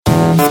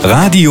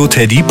Radio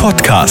Teddy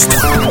Podcast.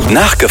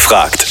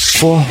 Nachgefragt.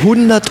 Vor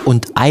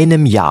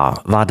 101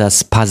 Jahr war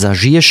das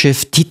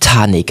Passagierschiff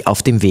Titanic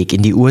auf dem Weg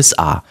in die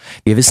USA.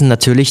 Wir wissen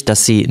natürlich,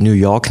 dass sie New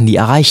York nie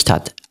erreicht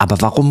hat. Aber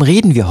warum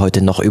reden wir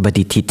heute noch über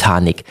die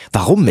Titanic?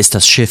 Warum ist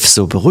das Schiff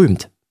so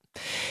berühmt?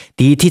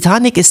 Die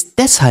Titanic ist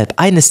deshalb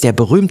eines der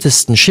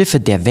berühmtesten Schiffe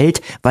der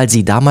Welt, weil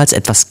sie damals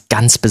etwas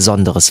ganz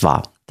Besonderes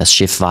war. Das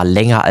Schiff war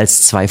länger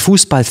als 2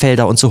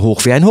 Fußballfelder und so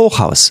hoch wie ein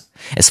Hochhaus.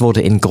 Es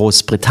wurde in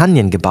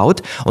Großbritannien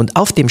gebaut und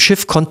auf dem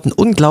Schiff konnten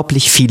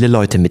unglaublich viele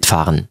Leute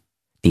mitfahren.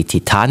 Die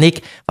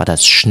Titanic war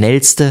das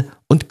schnellste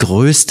und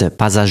größte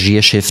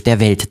Passagierschiff der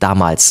Welt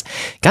damals.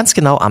 Ganz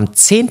genau am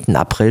 10.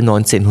 April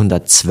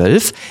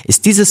 1912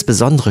 ist dieses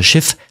besondere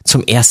Schiff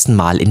zum ersten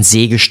Mal in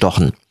See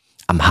gestochen.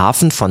 Am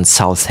Hafen von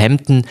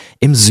Southampton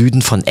im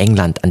Süden von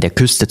England an der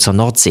Küste zur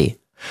Nordsee.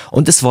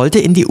 Und es wollte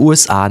in die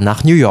USA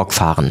nach New York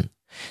fahren.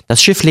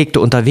 Das Schiff legte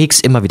unterwegs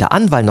immer wieder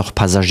an, weil noch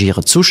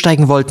Passagiere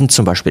zusteigen wollten,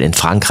 zum Beispiel in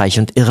Frankreich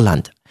und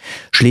Irland.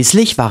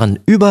 Schließlich waren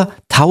über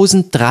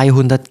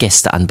 1300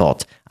 Gäste an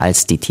Bord,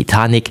 als die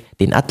Titanic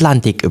den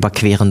Atlantik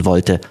überqueren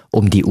wollte,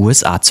 um die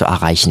USA zu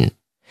erreichen.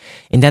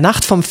 In der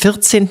Nacht vom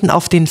 14.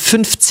 auf den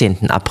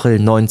 15. April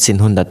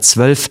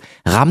 1912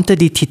 rammte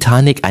die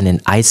Titanic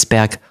einen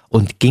Eisberg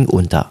und ging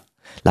unter.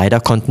 Leider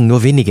konnten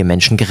nur wenige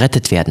Menschen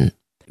gerettet werden.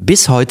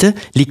 Bis heute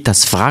liegt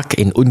das Wrack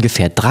in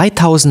ungefähr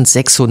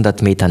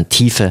 3600 Metern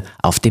Tiefe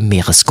auf dem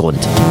Meeresgrund.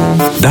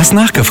 Das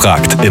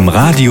Nachgefragt im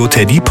Radio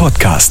Teddy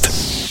Podcast.